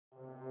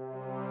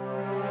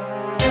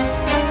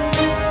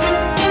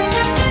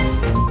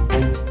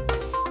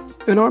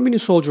An Armenian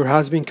soldier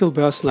has been killed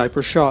by a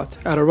sniper shot.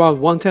 At around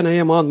 1:10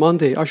 a.m. on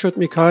Monday, Ashot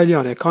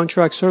Mikayelyan, a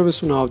contract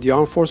serviceman of the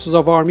Armed Forces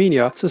of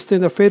Armenia,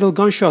 sustained a fatal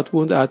gunshot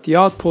wound at the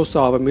outpost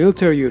of a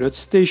military unit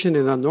stationed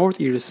in a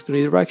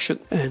northeasterly direction,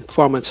 and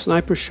from a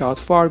sniper shot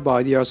fired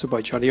by the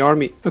Azerbaijani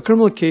army. A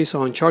criminal case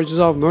on charges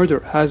of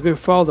murder has been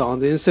filed on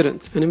the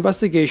incident. An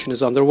investigation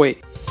is underway.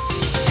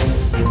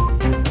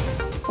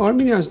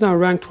 Armenia is now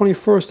ranked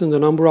 21st in the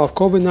number of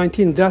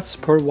COVID-19 deaths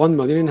per 1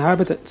 million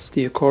inhabitants.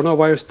 The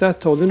coronavirus death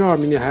toll in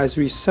Armenia has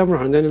reached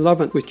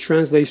 711, which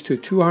translates to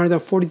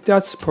 240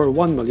 deaths per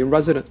 1 million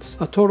residents.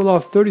 A total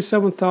of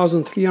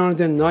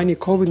 37,390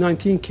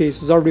 COVID-19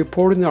 cases are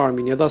reported in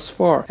Armenia thus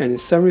far, and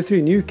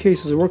 73 new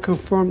cases were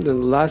confirmed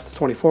in the last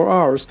 24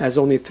 hours, as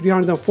only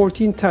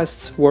 314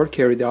 tests were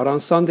carried out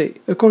on Sunday.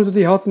 According to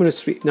the Health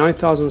Ministry,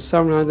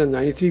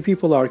 9,793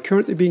 people are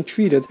currently being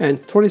treated,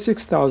 and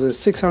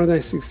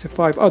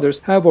 26,665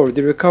 others have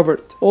already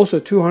recovered. Also,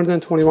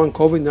 221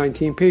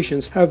 COVID-19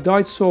 patients have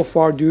died so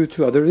far due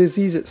to other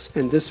diseases,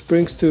 and this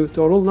brings the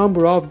total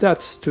number of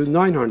deaths to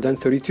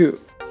 932.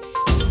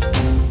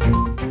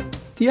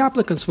 The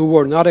applicants who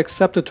were not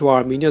accepted to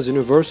Armenia's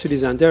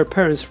universities and their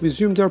parents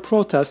resumed their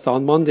protest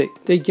on Monday.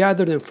 They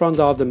gathered in front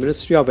of the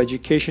Ministry of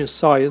Education,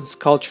 Science,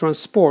 Culture and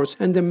Sports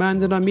and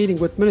demanded a meeting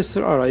with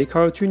Minister Arayik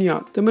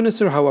Harutyunyan. The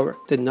minister, however,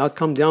 did not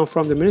come down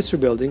from the ministry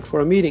building for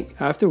a meeting,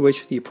 after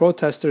which the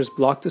protesters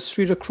blocked the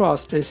street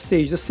across and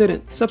staged a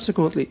sit-in.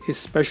 Subsequently, a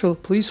special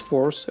police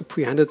force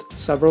apprehended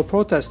several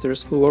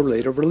protesters who were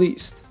later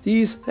released.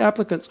 These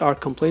applicants are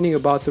complaining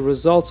about the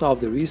results of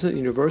the recent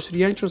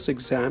university entrance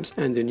exams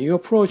and the new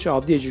approach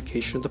of the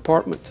Education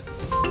Department.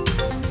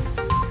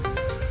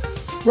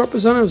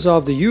 Representatives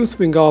of the youth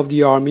wing of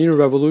the Armenian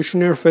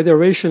Revolutionary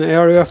Federation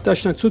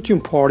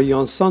ARF-Dashnaktsutyun Party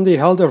on Sunday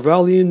held a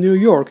rally in New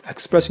York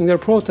expressing their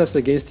protest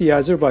against the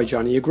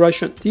Azerbaijani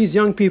aggression. These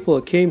young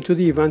people came to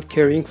the event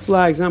carrying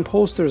flags and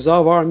posters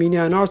of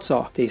Armenia and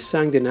Artsakh. They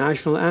sang the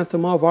national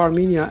anthem of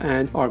Armenia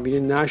and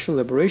Armenian national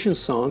liberation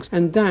songs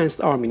and danced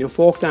Armenian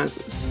folk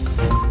dances.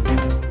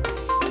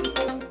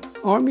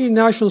 Armenian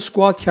National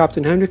Squad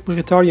Captain Ashot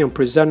Mikayelyan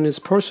presented his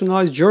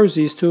personalized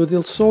jerseys to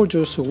the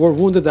soldiers who were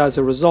wounded as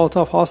a result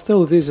of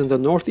hostilities in the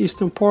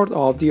northeastern part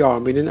of the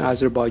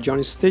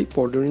Armenian-Azerbaijani state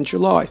border in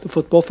July, the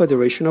Football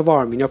Federation of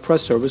Armenia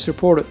press service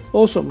reported.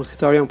 Also,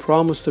 Mikayelyan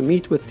promised to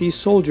meet with these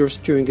soldiers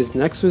during his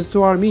next visit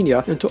to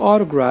Armenia and to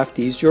autograph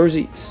these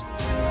jerseys.